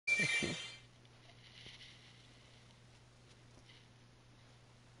Aqui.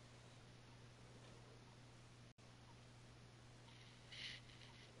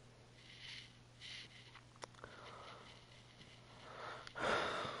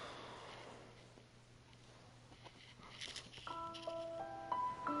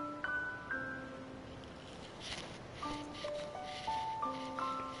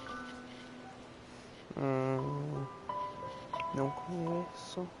 Não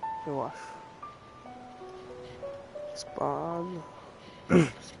conheço, eu acho. Espada.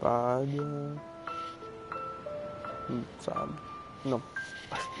 Espada. Sabe? Não.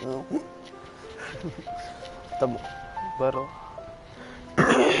 Não. Tá bom. Bora lá.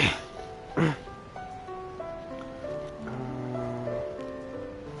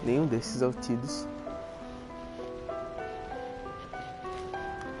 Nenhum desses é o Tidus.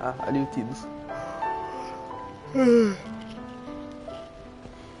 Ah, ali o Tidus.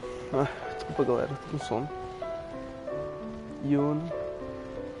 Desculpa, galera, tô com sono. Yuna.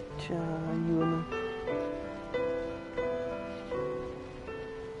 Tchau, Yuna.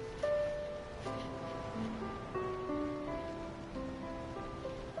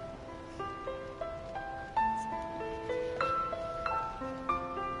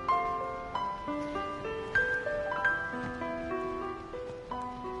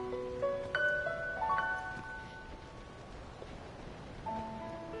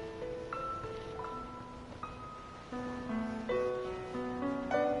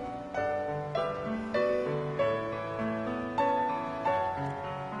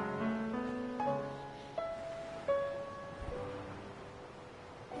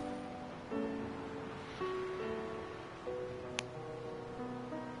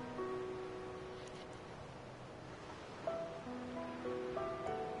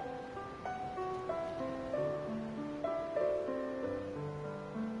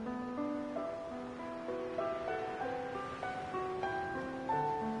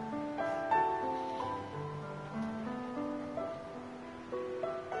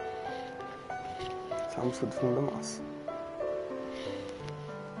 Essa música do fundo é massa.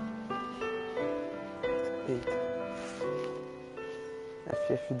 Eita.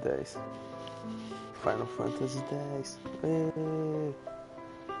 FF10. Final Fantasy X.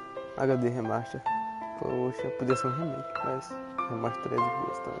 HD Remaster. Poxa, podia ser um remake, mas Remaster é de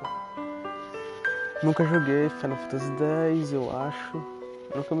boas também. Nunca joguei Final Fantasy X, eu acho.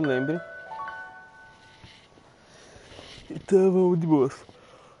 Nunca me lembre. Então vamos de boas.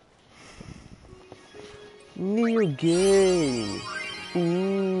 New Game.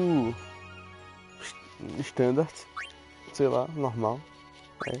 Standard. Sei lá, normal.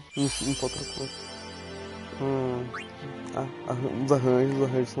 Não pode outra coisa. Os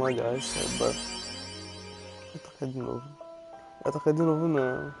arranjos são legais. Vai tocar de novo. Vai tocar de novo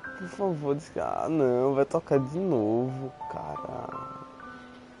não. Por favor, não, vai tocar de novo, cara.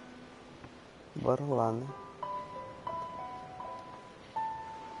 Bora lá, né?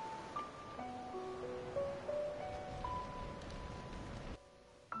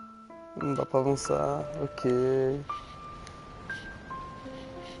 Não dá pra avançar, ok.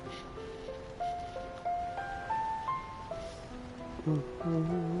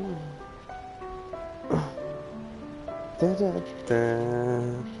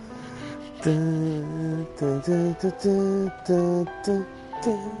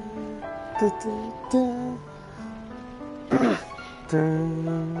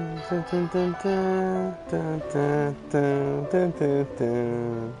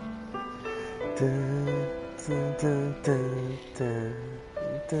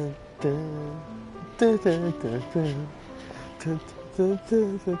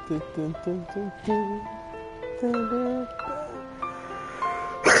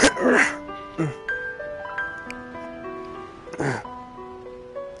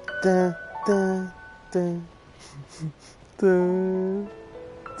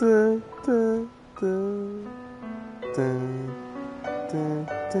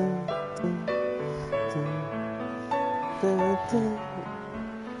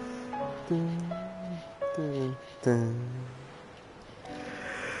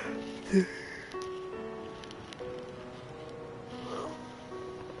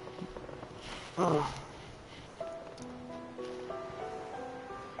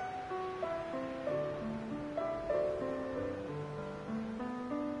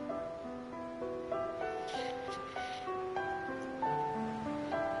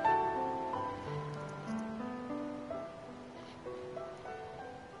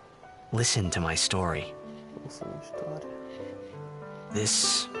 Listen to my story.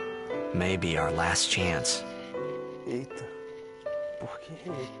 This may be our last chance. Eita, por quê?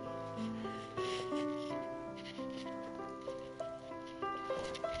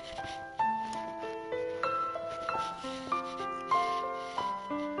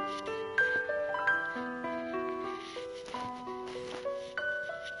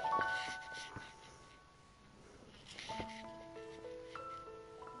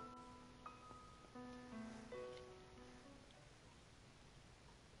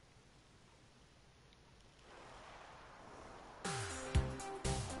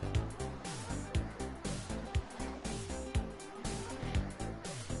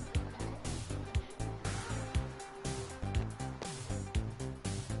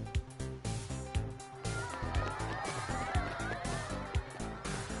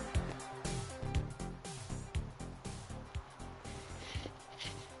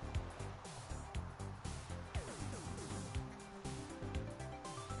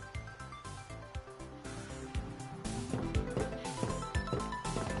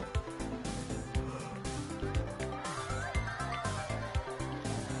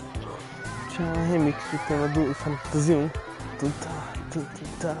 Tinha um remix do tema do Final Fantasy 1.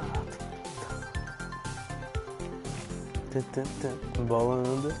 Bola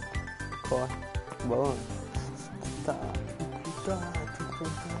anda, corre, bola anda.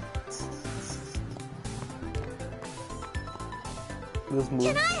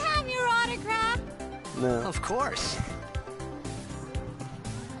 Can I have your autograph? Não. Of course.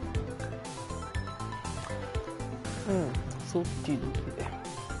 Sou Tidus.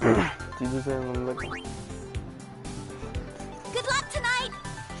 Tidus é o nome legal. Good luck tonight.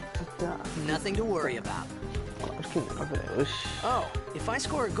 Nothing to worry about. Claro que não, velho. Oxi. Oh, if I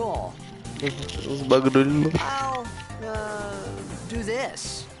score a goal, Os bagulhos. I'll do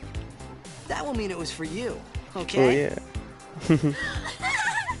this. That will mean it was for you. Oh Okay? yeah.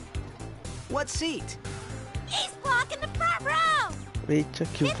 What seat? He's blocking the front row. Eita,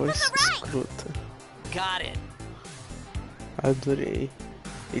 que It's voz to the right. escrota. Got it. Adorei.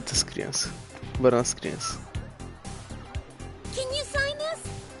 Eita, as crianças. Bora as crianças. Can you sign this?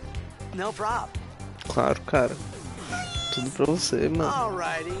 No problem. Claro, cara. Tudo pra você, mano.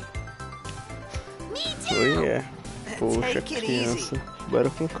 Alrighty. Me Oh too. yeah. Poxa, Take it easy. criança. Bora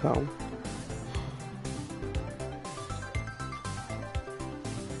com calma.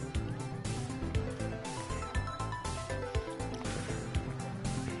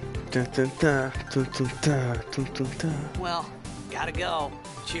 Well, gotta go.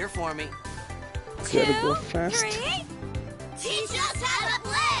 Cheer for me. Gotta go 2, fast. 3. Teach us how to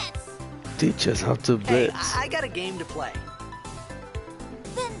blitz. Teach us how to Hey, blitz. I got a game to play.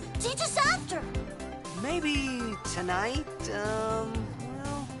 Then teach us after. Maybe tonight? Well,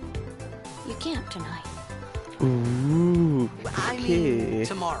 You can't tonight. Ooh, I por mean quê?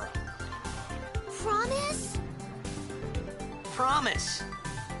 tomorrow. Promise? Promise.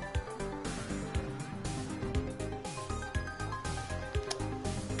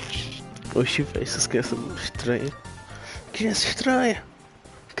 Oxi, velho, essas crianças são estranhas. Criança estranha.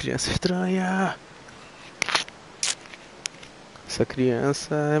 Criança estranha. Essa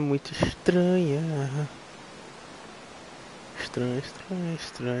criança é muito estranha. Estranha, estranha,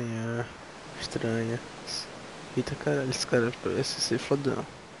 estranha. Estranha. Eita caralho, esse cara parece ser fodão.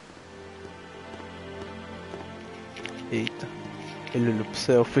 Eita. Ele olhou pro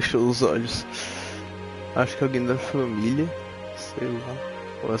céu, fechou os olhos. Acho que alguém da família. Sei lá.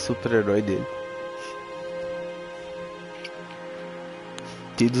 Ou é super-herói dele.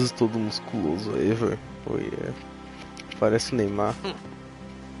 Tidus todo musculoso aí, velho. Oh yeah. Parece Neymar.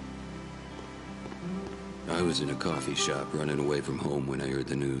 I was in a coffee shop running away from home when I heard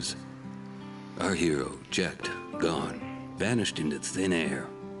the news. Our hero, Jecht, gone, vanished into thin air.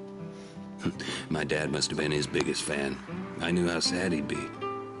 My dad must have been his biggest fan. I knew how sad he'd be.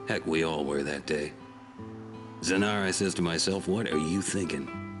 Heck, we all were that day. Zanar, I says to myself, what are you thinking?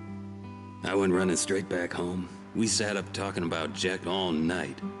 I went running straight back home. We sat up talking about Jecht all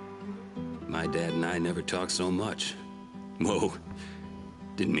night. My dad and I never talked so much. Whoa,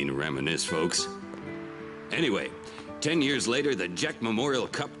 didn't mean to reminisce, folks. Anyway, 10 years later, the Jecht Memorial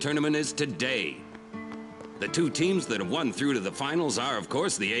Cup tournament is today. The two teams that have won through to the finals are, of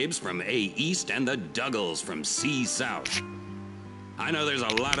course, the Abes from A East and the Duggles from C South. I know there's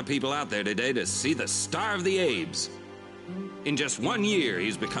a lot of people out there today to see the star of the Abes. In just 1 year,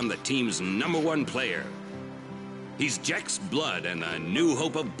 he's become the team's #1 player. He's Jecht's blood and the new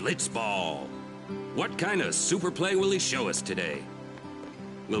hope of Blitzball. What kind of super play will he show us today?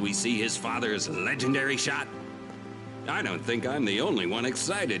 Will we see his father's legendary shot? I don't think I'm the only one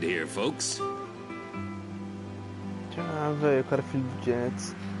excited here, folks. Ah, velho, o cara é filho do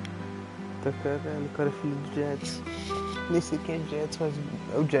Jets. Tá caralho, o cara é filho do Jets. Nem sei quem é Jets, mas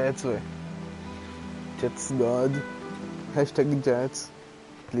é o Jets, velho. Jets God. Hashtag Jets.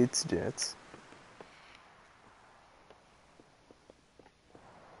 Blitz Jets.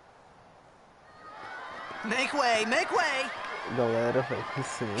 Make way, make way! Galera, velho,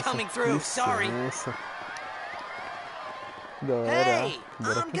 licença. Coming through, sorry. Licença. Galera, Hey,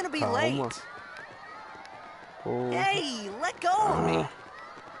 bora I'm com gonna be calma. late. Porra. Hey, let go of me.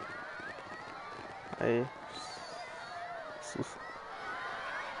 Aí.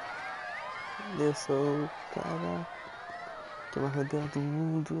 Eu sou o cara que mais rodeia do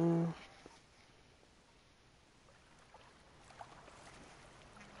mundo.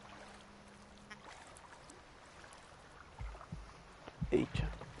 Eita.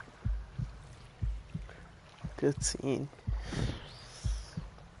 Cutscene.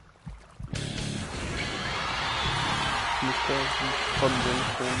 Música rodando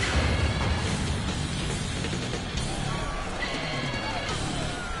fundo.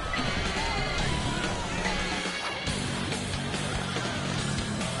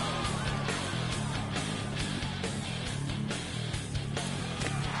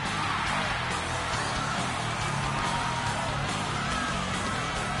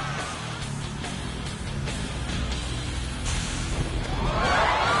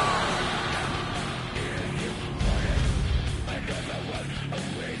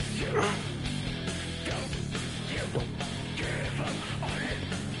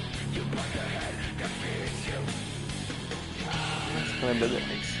 Cara, é B10.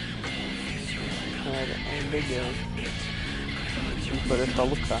 Cara, é B10. Ele parece estar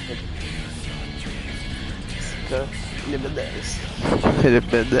Lucardo. Esse cara, ele é B10. Ele é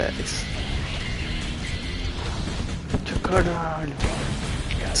B10. Caralho.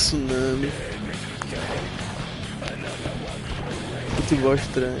 Tsunami. Futebol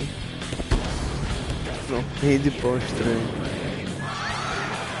estranho. Não, handball estranho.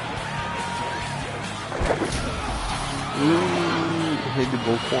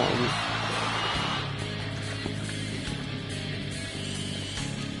 Handball com homem.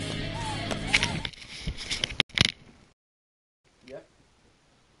 Yep.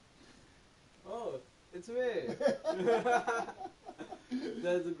 Oh, it's me.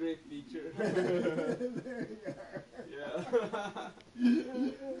 That's a great feature. There you are. Yeah.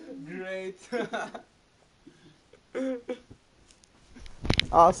 Great.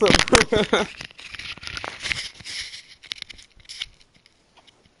 Awesome.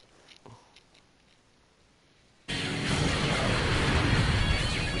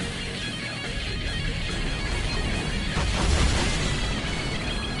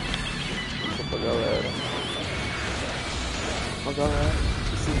 Pra galera. Pra galera.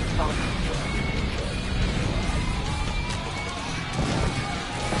 Sim, tá.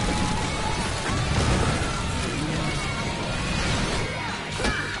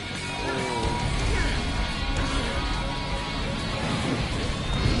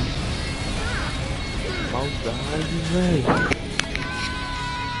 Maldade, velho.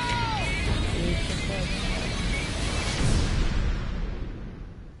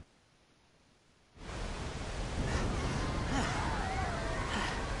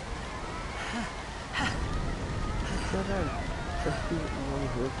 Caralho, será que não vamos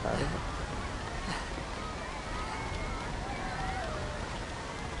ver o cara?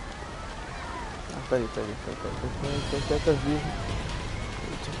 Ah, peraí. Tá vivo.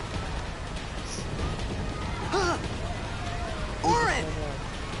 Orin!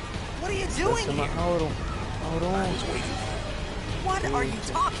 What are you doing Chama here? Auron. What are you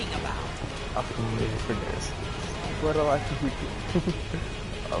talking about? I'll kill you for this. What a life we do.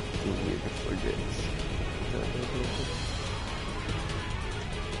 I'll kill you for this.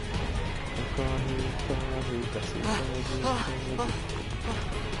 Corre, cacete.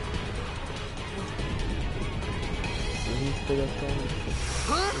 Se a gente pegar até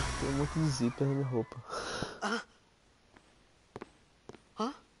tem um monte de zíper na minha roupa.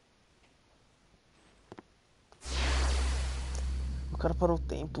 O cara parou o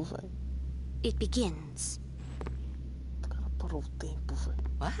tempo, velho. It begins. O cara parou o tempo, velho.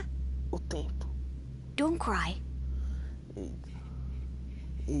 What? O tempo. Don't cry.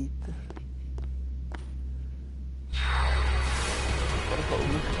 Eita. O cara falou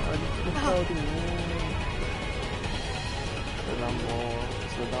no final do mundo.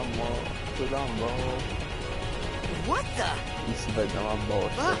 Você dá amor. What the? Isso vai dar uma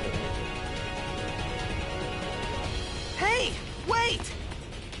bosta, velho. Hey, wait!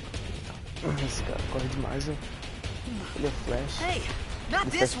 Esse cara corre demais, velho. Ele é Flash. Hey, not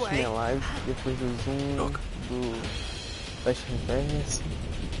Ele this faz way. live depois do zoom, do Flash Reverse,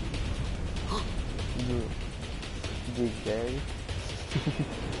 De gay.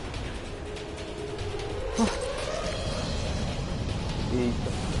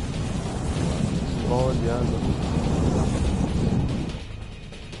 Eita. Olhando.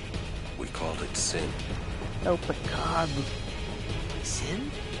 We called it sin. É o pecado.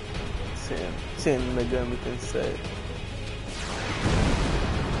 Sin? Sin Megami Tensei.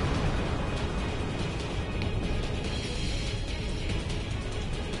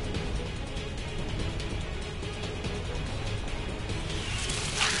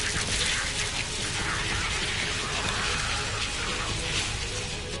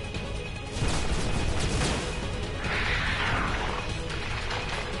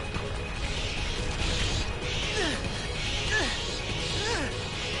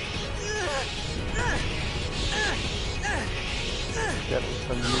 Quero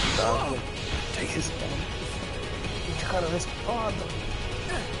essa militar. Esses caras. Esse cara na espada.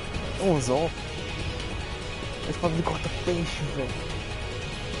 Um anzol. A espada de corta peixe, velho.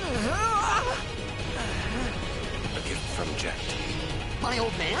 A gift from Jet. My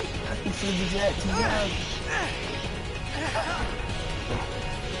old man? Filho de Jet, velho.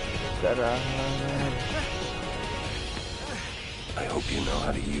 Caralho. I hope you know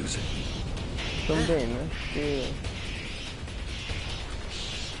how to use it. Também, né? Porque...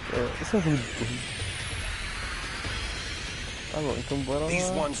 isso é ruim. Tá bom, então bora These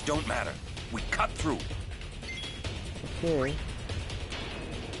lá. ones don't matter. We cut through. Ok.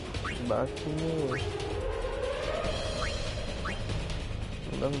 Bate no...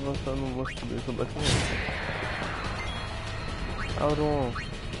 Não dá pra botar no monstro dele, só bate no... Auron.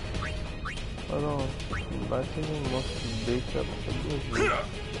 Bate no monstro dele, que é pra duas vezes.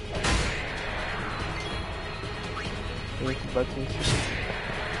 A gente bate em cima.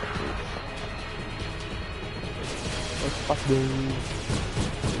 Olha o passo dele.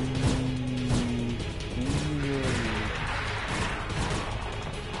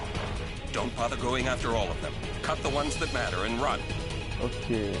 Don't bother going after all of them. Cut the ones that matter and run.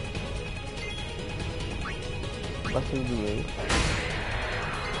 Ok. Bate no do meio.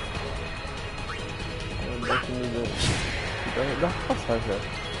 Bate no do... Dá pra passar já.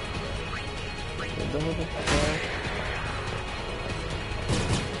 Dá pra passar.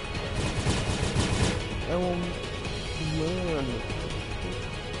 É um... Mano...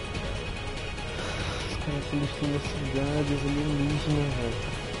 Os caras estão destruindo a cidade, os alienígenas, velho.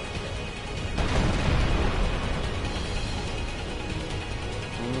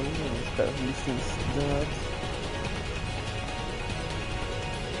 Os caras estão destruindo a cidade.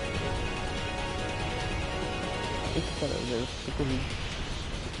 Eita, caralho, velho, eu corri.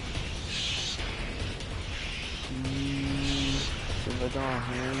 Você vai dar uma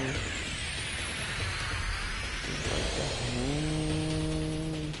ruim.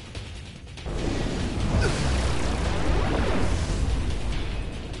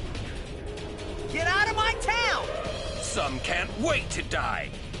 Get out of my town! Some can't wait to die.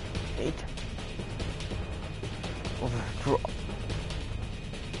 Eita. Overdrop.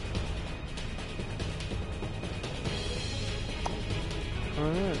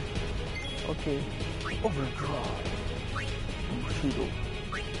 Ok. Overdrop. Bushido.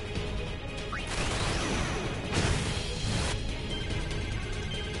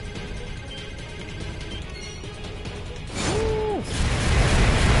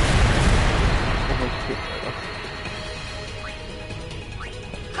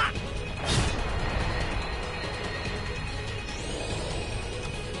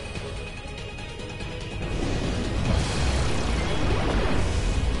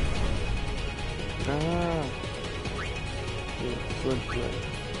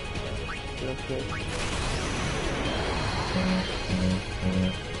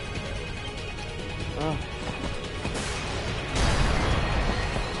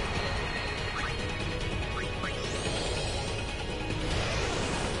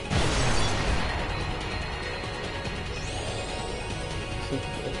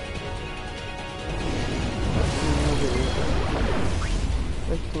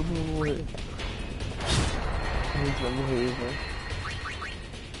 Vai todo mundo morrer. A gente vai morrer, né?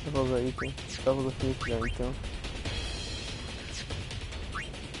 Vou pausar item. Tava gostando já, então.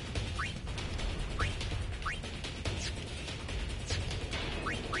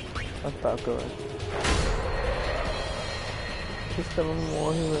 Ataca, velho. Esse cara não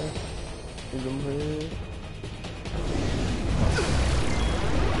morre, velho. Ele vai morrer.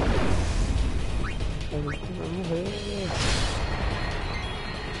 A gente vai morrer.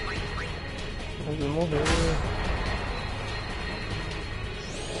 A gente vai morrer.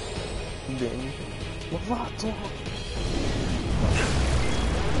 Bem. Novato!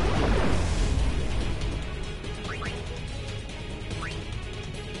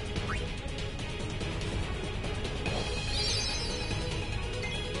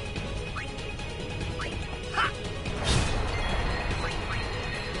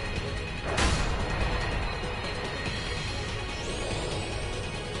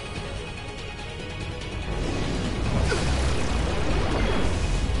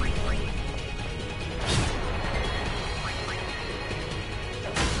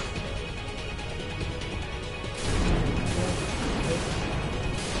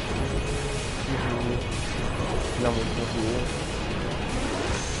 Finalmente morreu.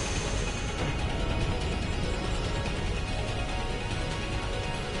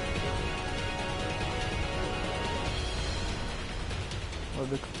 Olha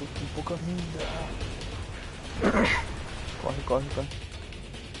que eu tô com pouca vida. Corre, corre, corre.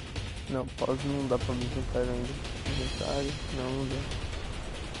 Não, pause não dá pra me inventar ainda. Inventário, não dá.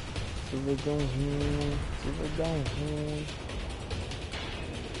 Isso vai dar um ruim. Isso vai dar um ruim.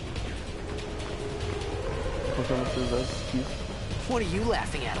 Tô tentando precisar assistir. What are you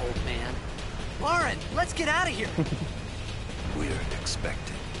laughing at, old man? Lauren, let's get out of here. We're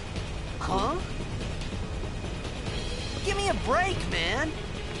expected. Huh? Give me a break, man.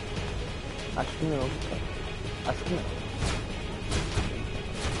 Acho que não, cara. Acho que não.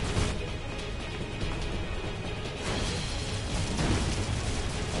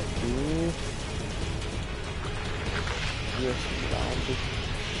 Aqui. Yes, round.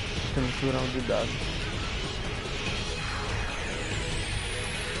 Temos que virar um de dados.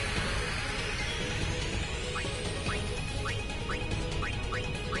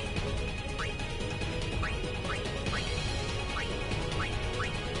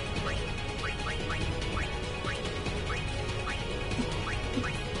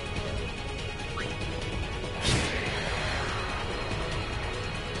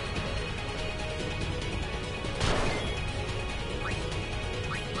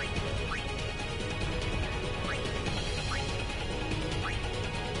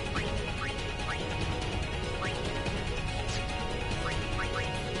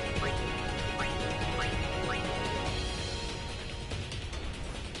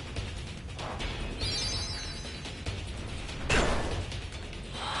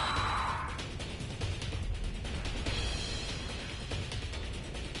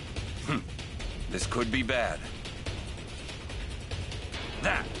 This could be bad.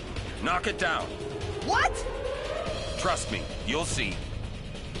 That! Knock it down. What? Trust me, you'll see.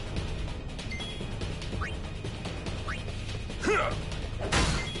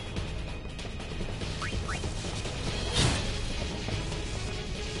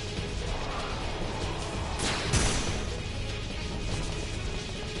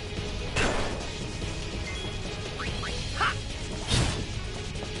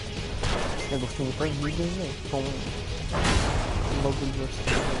 Eu gostei muito das vidas, velho. Com um bagulho de assim,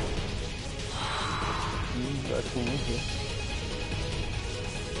 velho. Acho que eu vou ver.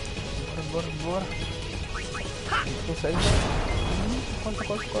 Bora, bora, bora. A gente consegue, velho. Quase,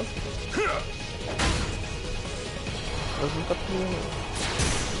 quase, quase. Quase um tapinha, velho.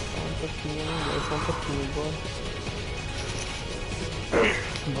 Só um tapinha, velho. Só um tapinha, bora.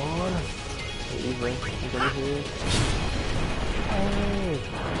 Bora. Aí, velho. Tentando ver. Aê.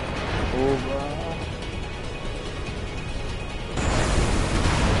 Oba!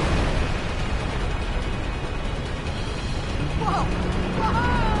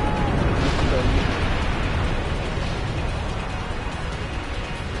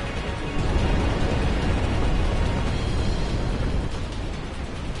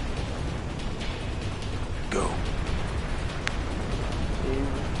 Go.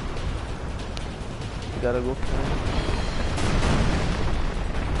 Gotta go for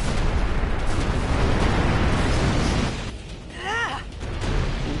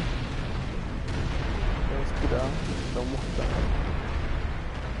dá um mortal.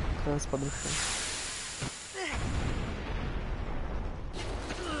 Transpa do chão.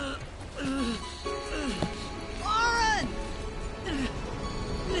 Lauren!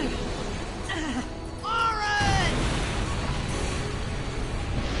 Lauren!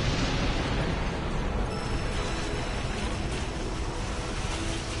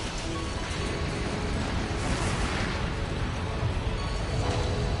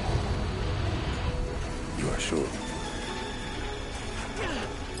 You are sure?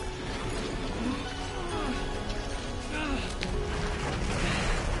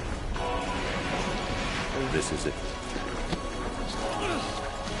 This is it.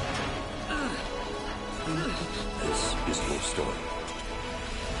 This is your story.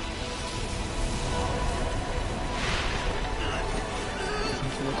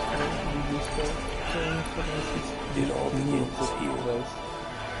 It all begins here.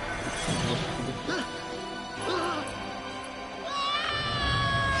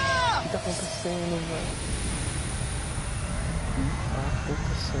 O que tá acontecendo, velho? O que tá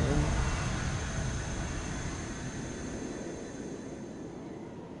acontecendo?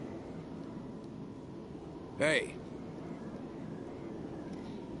 Hey!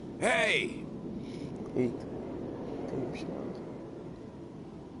 Hey! Eita, tem me chamando.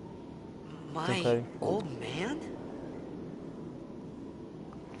 My Okay. old man?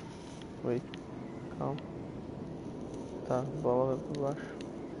 Oi, calma. Tá, a bola vai pra baixo.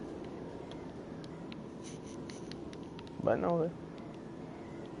 Vai não, velho.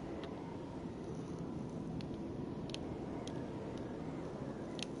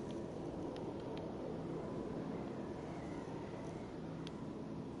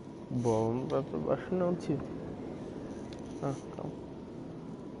 Bola não vai pra baixo não, tio. Ah, calma.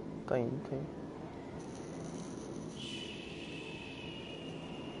 Tá indo, tá indo.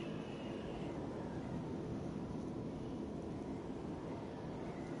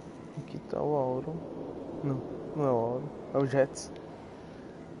 Aqui tá o Auron. Não, não é o Auron. É o Jets.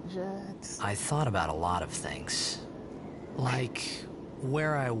 Jets. I thought about a lot of things. Like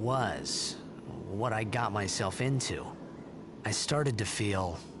where I was, what I got myself into. I started to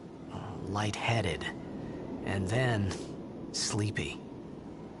feel lightheaded, and then sleepy.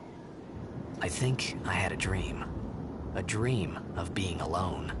 I think I had a dream of being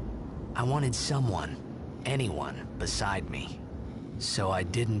alone. I wanted someone, anyone beside me, so I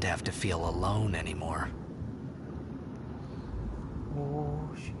didn't have to feel alone anymore.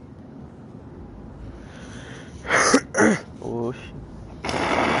 Oxi. Oxi.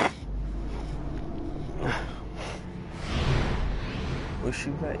 Oxi,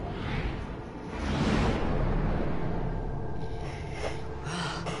 velho.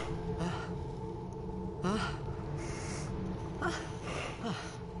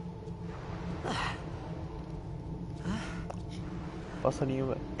 Passarinho,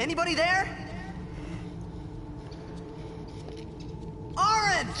 velho. Anybody there?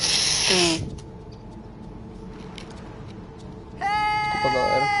 Aaron! Desculpa,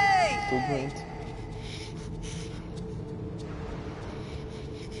 galera. Hey! Tô doente.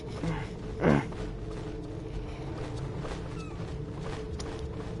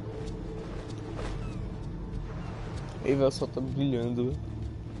 Ei, velho, o sol tá brilhando.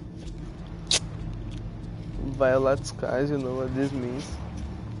 Violet Skies, you know what this means.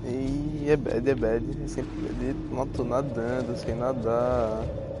 E é bad, é bad. É sempre bad. Não tô nadando, sei nadar.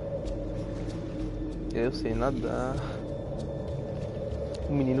 Eu sei nadar.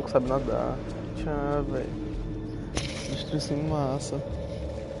 O menino que sabe nadar. Tchau, velho. Destruição em massa.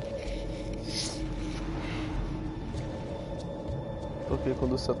 Porque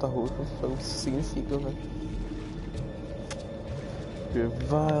quando o céu tá roxo, sabe o que isso significa, velho. Your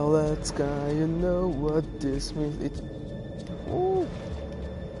violet sky, you know what this means.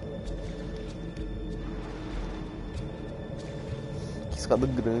 Que escada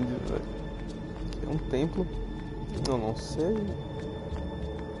grande, velho. É um templo? Eu não sei.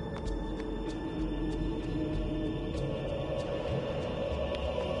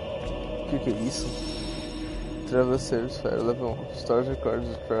 O que é isso? Travesseiros, Fire Level 1. Stars records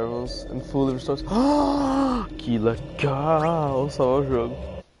the travels and fully restores. Ah, que legal! Salvar o jogo.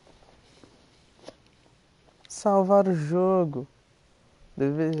 Salvar o jogo.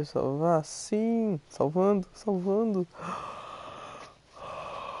 Deveria salvar? Sim! Salvando, salvando.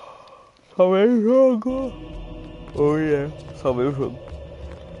 Salvei o jogo! Oh yeah! Salvei o jogo.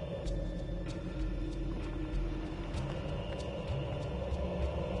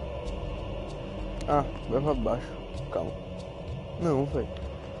 Ah, vai pra baixo. Calma. Não, velho.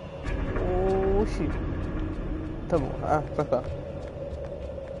 Oxi. Tá bom. Ah, pra cá.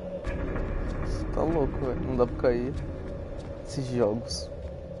 Você tá louco, velho. Não dá pra cair. Esses jogos.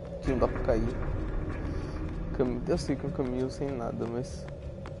 Que não dá pra cair. Eu sei que é um caminho sem nada, mas...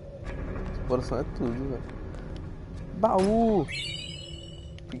 exploração é tudo, velho. Baú!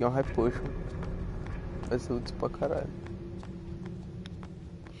 Peguei um High Potion. Vai ser útil pra caralho.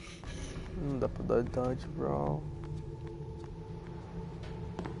 Não dá pra dar dodge, bro.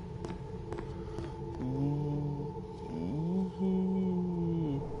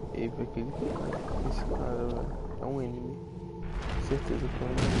 Ei, pra que esse cara, velho? É um enemy. Certeza que é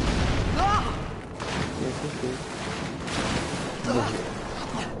um enemy. Tenho certeza.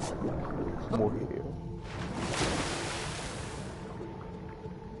 Morreu.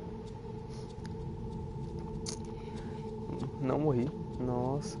 Não morri.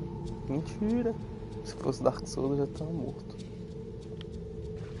 Nossa, mentira. Se fosse Dark Souls eu já tava morto.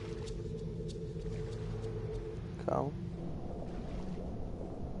 Calma.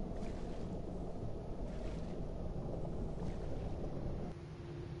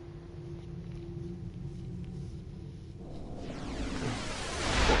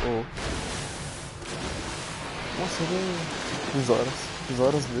 Oh. Nossa, Os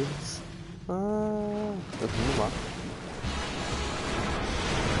horas verdes. Ah, eu tô no mar.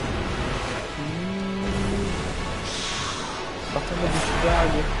 Batalha de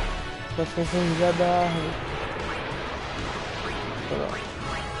galho. Nós pensamos já da árvore. Olha lá.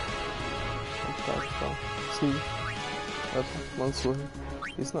 Tá. Sim. Ela tá tomando surra.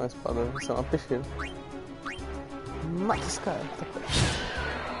 Isso não é espada, isso é uma peixeira. Mata esse cara, tá perto.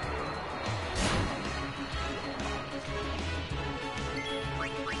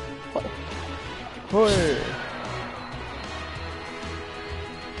 Foi!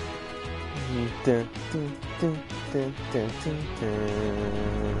 Tum, tum, tum, tum, tum, tum, tum.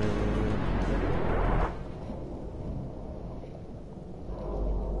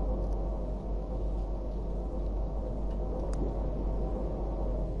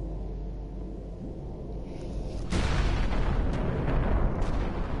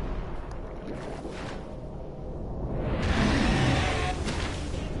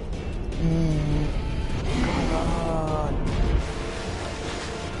 Caralho.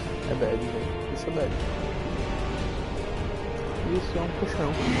 É bad, velho. Isso é bad. Isso é um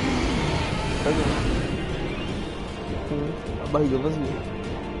puxão. Pegando. Com a barriga vazia.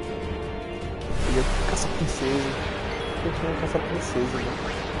 Ele é caça-princesa. Puxão é caça-princesa, né?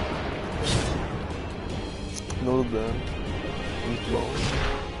 No dano. Muito bom.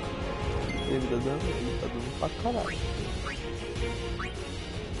 Ele tá dando? Ele tá dando pra caralho.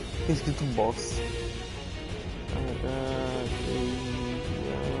 Tem escrito boss.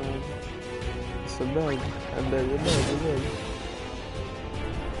 Isso é bad. É bad, é bad, é bad.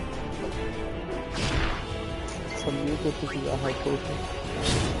 Sabia que eu tinha que agarrar o poxa.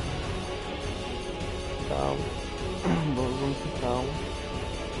 Calma. Vamos com calma.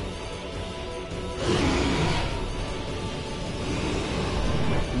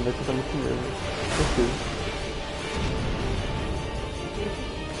 Ele vai tentar me comer, né? Certeza.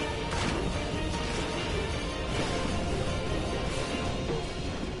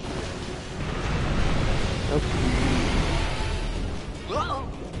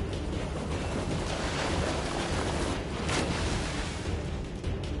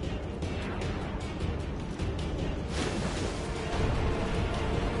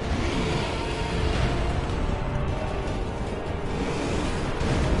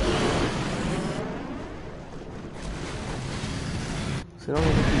 Será que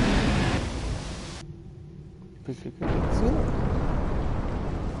eu vou conseguir? Pensei que eu ia conseguir, não.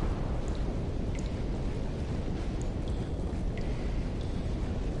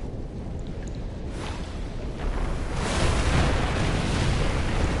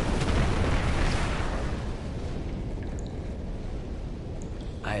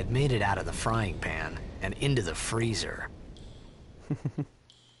 I had made it out of the frying pan and into the freezer.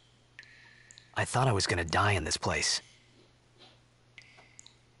 I thought I was gonna die in this place.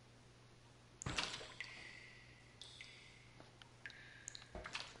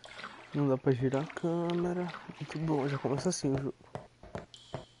 Não dá pra girar a câmera. Muito bom, já começa assim o jogo.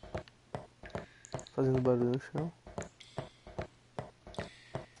 Fazendo barulho no chão.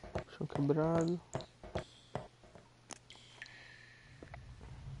 Chão quebrado.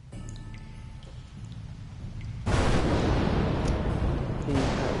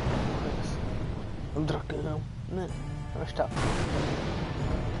 É um dragão, né? Onde está?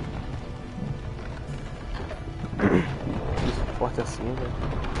 Isso forte assim,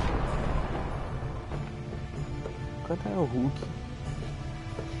 velho. Cadê o Hulk?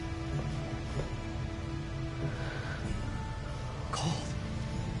 Cold.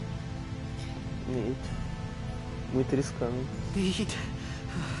 Muito riscando. Need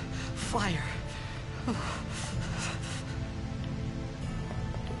fire.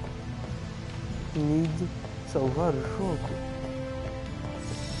 Need salvar o jogo.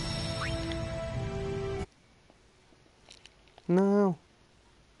 Não.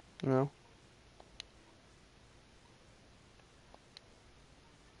 Não.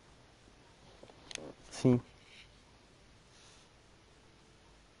 Sim.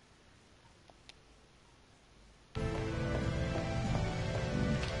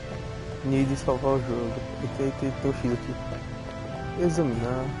 Need salvar o jogo. Tem o X aqui.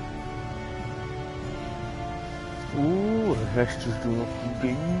 Examinar. Restos de uma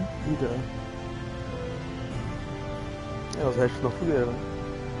fogueira. É, os restos de uma fogueira, né?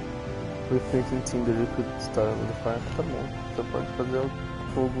 Reflecting Tinder, you could start on the fire. Tá bom. Você pode fazer o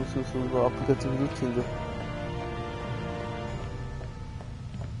fogo se você usar o aplicativo do Tinder.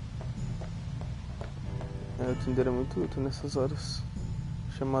 É, o Tinder é muito útil nessas horas.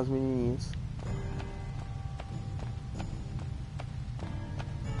 Chamar as menininhas.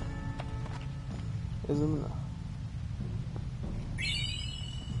 Examinar.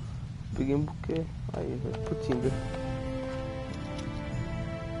 Peguei um buquê. Aí, vai pro Tinder.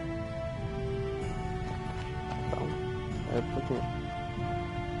 Calma. É pra quê?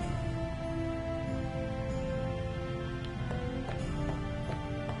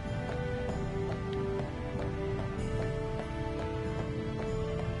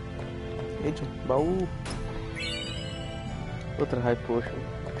 Eita, baú. Outra high potion.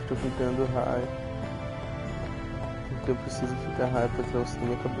 Estou ficando high. Porque eu preciso ficar high pra tirar o da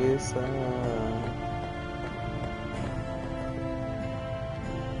minha cabeça.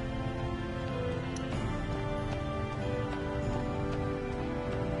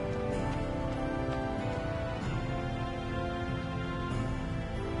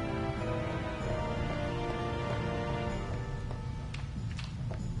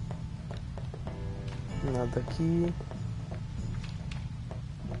 Nada aqui.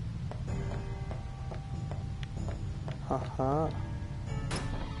 Haha.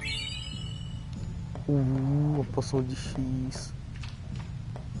 Uma poção de X.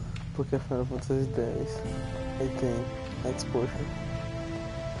 Porque é Final Fantasy X. Aí tem X Potion.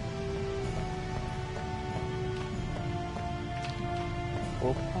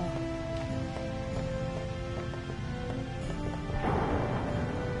 Opa.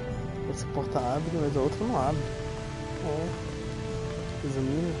 Essa porta abre, mas a outra não abre.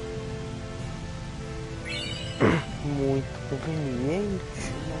 Examina. Muito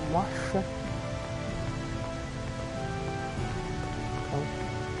conveniente, não acha?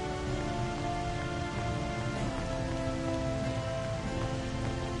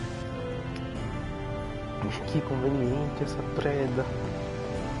 Que conveniente essa preda.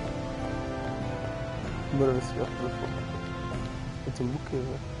 Bora ver se já foi. Eu tenho um buquê,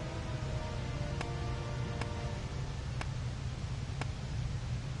 velho.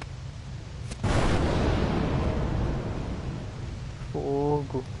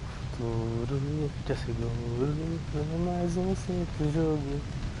 Fogo, futuro, te asseguro. Não é mais um simples jogo.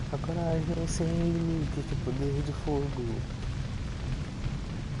 A coragem sem limites, o poder de fogo.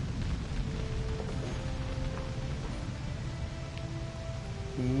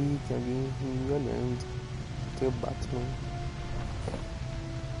 Ih, tem alguém me olhando. Tem o Batman.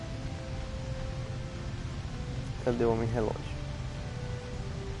 Cadê o homem relógio?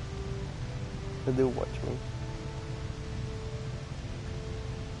 Cadê o Watchman?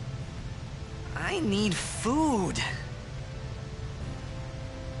 I need food.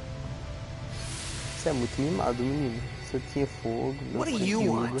 Você é muito mimado, menino. Você tinha fogo. What do you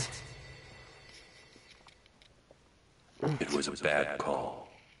want? It was a bad call.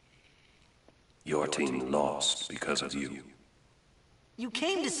 Your team lost because of you. You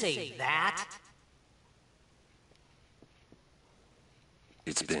came to say that?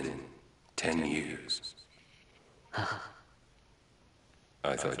 It's been 10 years.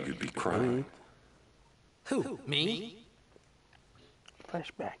 I thought you'd be crying. Who, me?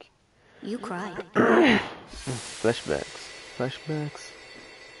 Flashback. You cried. Flashbacks. Flashbacks.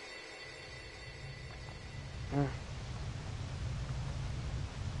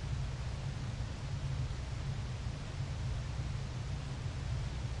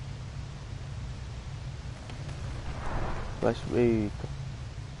 Flashback.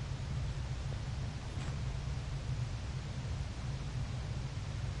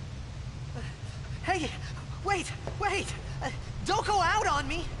 Hey, wait! Don't go out on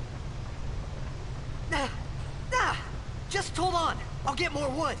me! Just hold on. I'll get more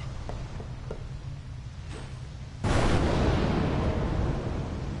wood.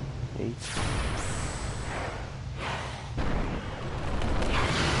 Hey.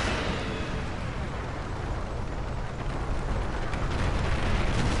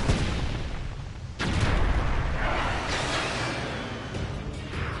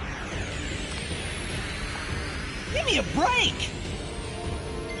 Give me a break!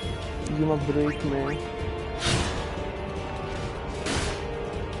 Give me a break, man.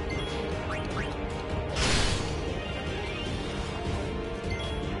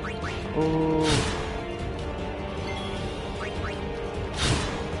 Oh.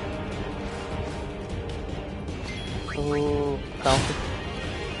 Oh, calma.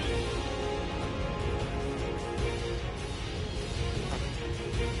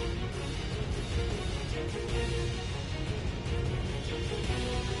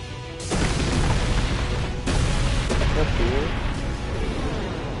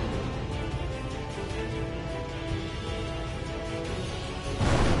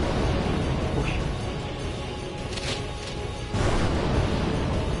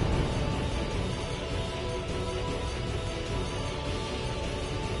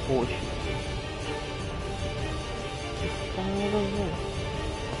 Poxa.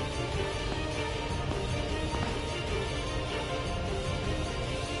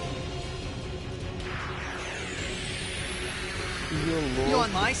 You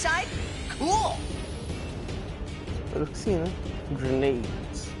on my side? Cool! Espero que sim, né?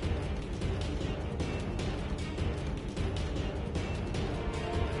 Grenades.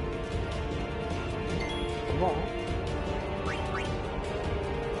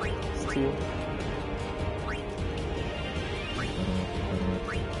 tio.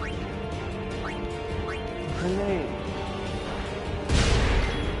 Olha aí.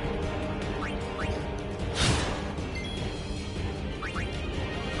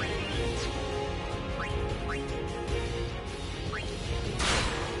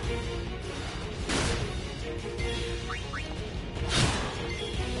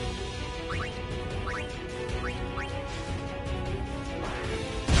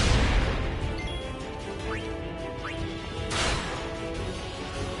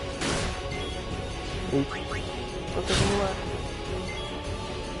 Eita, vamos lá.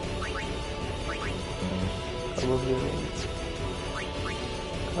 Acabou os granades.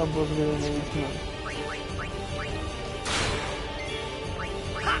 Acabou os granades, mano.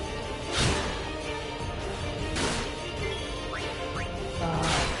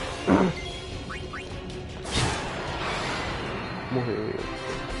 Morreu.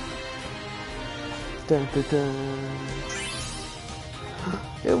 Tan, tan, tan.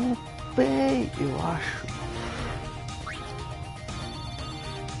 Eu upei, eu acho.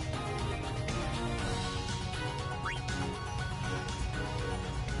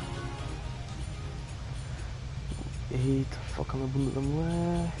 Eita, foca na bunda da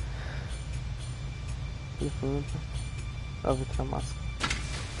mulher. Levanta. Ela vai tirar a máscara.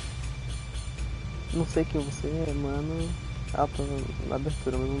 Não sei quem você é, mano. Ah, tá na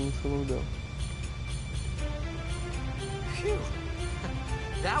abertura, mas não sei o nome dela. Phew.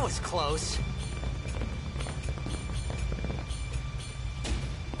 That was close.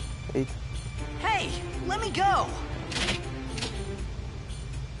 Eita. Hey, let me go.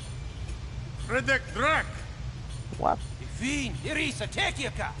 Fredek Drak! What? Ifin, Irisa,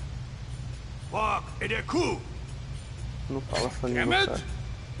 Tekiaka! Wag, Edeku! Não fala essa língua, Kemet? cara.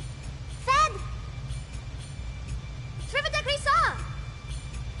 Fed! Srivadak Risa!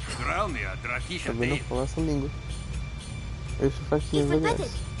 Dralnia, Drakisha Também não fala essa língua. Eu sou faquinha, Ifadbeted!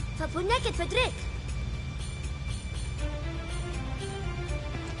 beleza. Fapuneket Fadrik!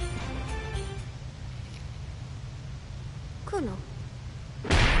 Kuno.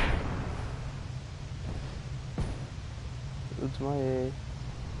 Eu desmaiei.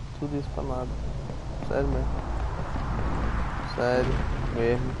 Tudo isso pra nada. Sério mesmo. Sério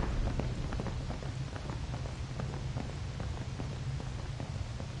mesmo.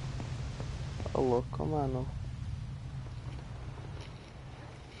 Ô louco, mano.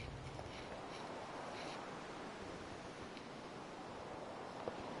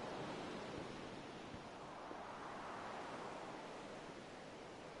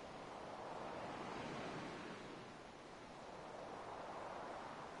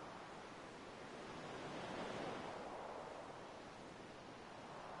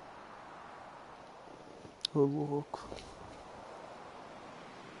 Ô louco.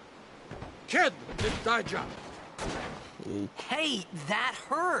 Kid, Daija! Eita. Hey, that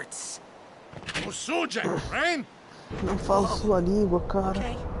hurts. Usujek, Rain! Não fala sua língua, cara.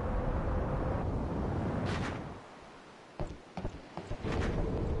 Okay.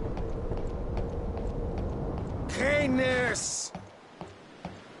 Canis!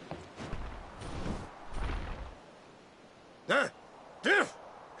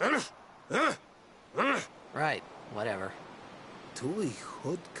 Right, whatever. Tui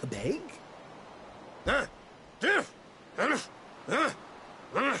Hud Kabeg?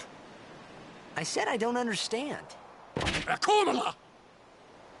 I said I don't understand. Akumala!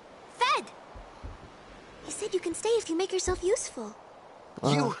 Fed! He said you can stay if you make yourself useful.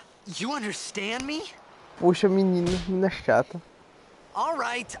 You understand me? Puxa, menina chata. All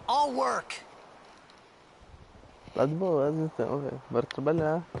right, I'll work. Tá de boas então, velho. Bora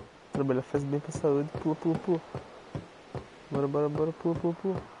trabalhar. Trabalhar faz bem pra saúde. Pula, pula, pula. Bora, bora, bora, pula, pula,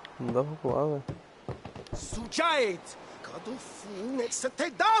 pula. Não dá pra pular, velho. Sujait! Kadufun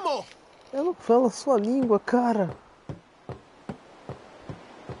Exatedamo! Eu não falo a sua língua, cara.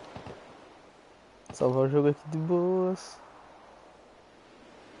 Salvar o jogo aqui de boas.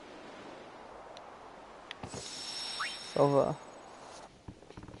 Salvar.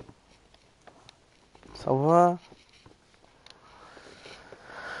 Salvar.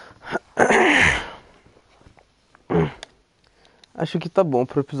 Acho que tá bom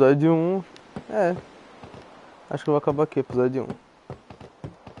pro episódio 1. É. Acho que eu vou acabar aqui, episódio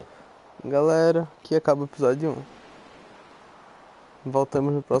 1. Galera, aqui acaba o episódio 1.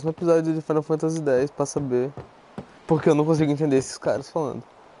 Voltamos no próximo episódio de Final Fantasy X pra saber. Porque eu não consigo entender esses caras falando.